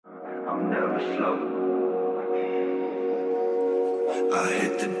I'm never slow. I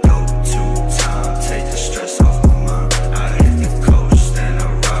hit the dope 2 times, take the stress off my mind. I hit the coast and I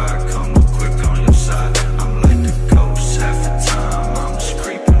ride, come up quick on your side. I'm like the ghost, half the time I'm just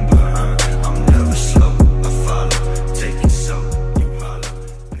creeping behind. I'm never slow, I follow, take it so you holler.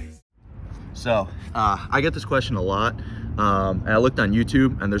 So, I get this question a lot, and I looked on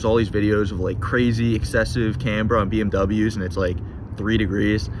YouTube, and there's all these videos of like crazy excessive camber on BMWs, and it's like 3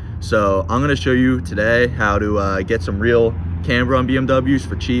 degrees. So I'm gonna show you today how to get some real camber on BMWs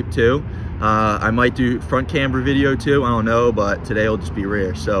for cheap too. I might do front camber video too, I don't know, but today will just be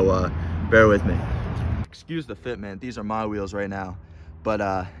rear, so bear with me. Excuse the fit, man, these are my wheels right now, but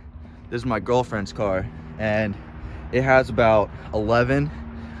this is my girlfriend's car, and it has about 11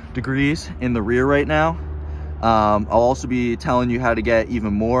 degrees in the rear right now. I'll also be telling you how to get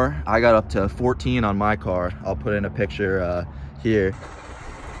even more. I got up to 14 on my car. I'll put in a picture here.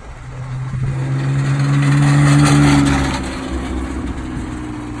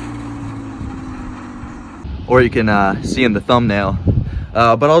 Or you can see in the thumbnail.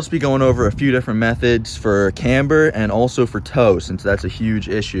 But I'll just be going over a few different methods for camber and also for tow, since that's a huge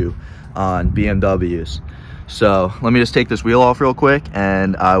issue on BMWs. So let me just take this wheel off real quick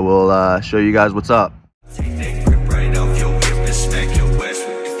and I will show you guys what's up. Take that grip right off your hip and smack your west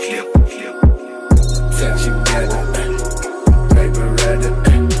with the clip. Touch you better, paper ready,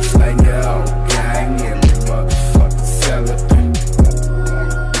 slang it out, gang, and motherfucker sell it.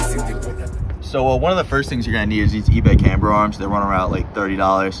 So one of the first things you're gonna need is these eBay camber arms. They run around like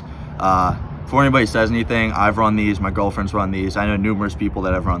 $30. Before anybody says anything, I've run these, my girlfriend's run these. I know numerous people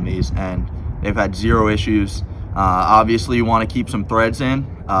that have run these and they've had 0 issues. Obviously you want to keep some threads in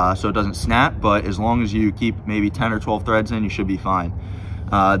so it doesn't snap, but as long as you keep maybe 10 or 12 threads in, you should be fine.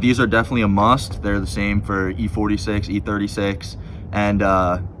 These are definitely a must. They're the same for E46, E36, and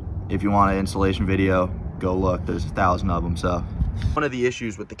if you want an installation video, go look, there's 1,000 of them. So one of the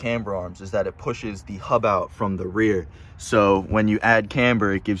issues with the camber arms is that it pushes the hub out from the rear. So when you add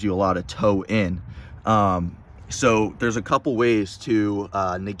camber, it gives you a lot of toe in. So there's a couple ways to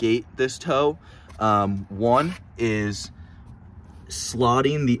negate this toe. One is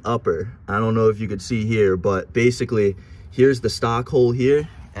slotting the upper. I don't know if you could see here, but basically here's the stock hole here,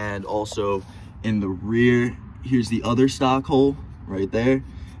 and also in the rear, here's the other stock hole right there.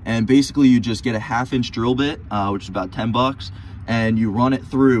 And basically you just get a 1/2-inch drill bit, which is about 10 bucks, and you run it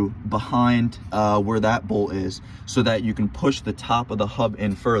through behind where that bolt is so that you can push the top of the hub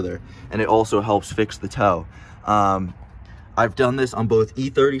in further, and it also helps fix the toe. I've done this on both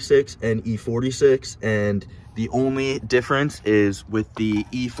E36 and E46, and the only difference is with the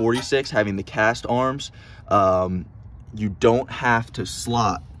E46 having the cast arms, you don't have to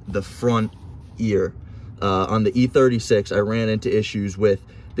slot the front ear. On the E36, I ran into issues with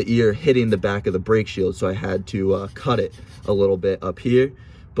the ear hitting the back of the brake shield, so I had to cut it a little bit up here,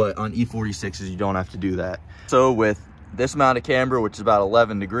 but on E46s you don't have to do that. So with this amount of camber, which is about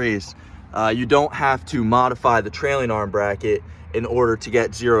 11 degrees, you don't have to modify the trailing arm bracket in order to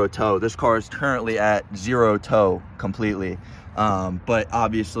get 0 toe. This car is currently at 0 toe completely. But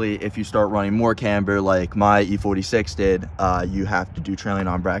obviously if you start running more camber like my E46 did, you have to do trailing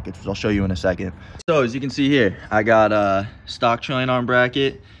arm brackets, which I'll show you in a second. So as you can see here, I got a stock trailing arm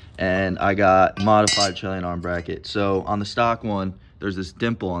bracket and I got modified trailing arm bracket. So on the stock one, there's this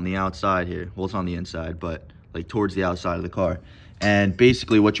dimple on the outside here. Well, it's on the inside, but like towards the outside of the car. And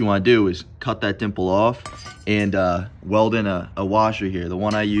basically what you want to do is cut that dimple off and weld in a washer here. The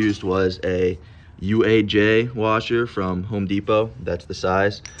one I used was a UAJ washer from Home Depot. That's the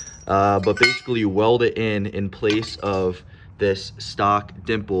size. But basically you weld it in place of this stock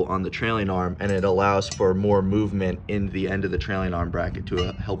dimple on the trailing arm, and it allows for more movement in the end of the trailing arm bracket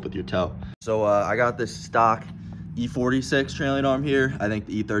to help with your toe. So I got this stock E46 trailing arm here. I think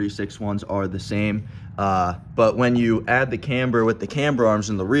the E36 ones are the same. But when you add the camber with the camber arms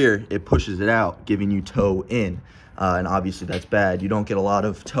in the rear, it pushes it out, giving you toe in. And obviously that's bad. You don't get a lot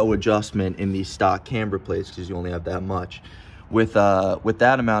of toe adjustment in these stock camber plates because you only have that much. With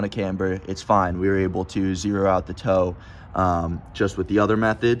that amount of camber, it's fine. We were able to zero out the toe just with the other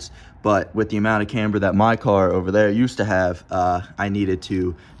methods. But with the amount of camber that my car over there used to have, I needed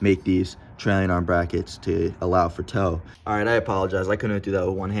to make these trailing arm brackets to allow for toe. All right, I apologize. I couldn't do that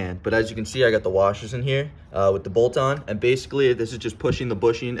with one hand. But as you can see, I got the washers in here with the bolt on. And basically, this is just pushing the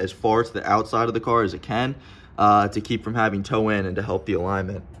bushing as far to the outside of the car as it can to keep from having toe in and to help the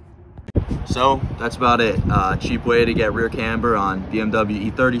alignment. So that's about it. Cheap way to get rear camber on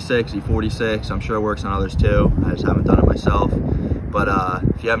BMW E36, E46. I'm sure it works on others too. I just haven't done it myself. But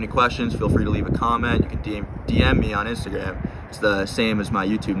if you have any questions, feel free to leave a comment. You can DM me on Instagram. It's the same as my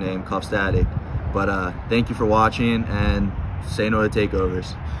YouTube name, Cuff Static. But thank you for watching, and say no to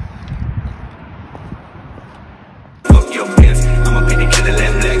takeovers.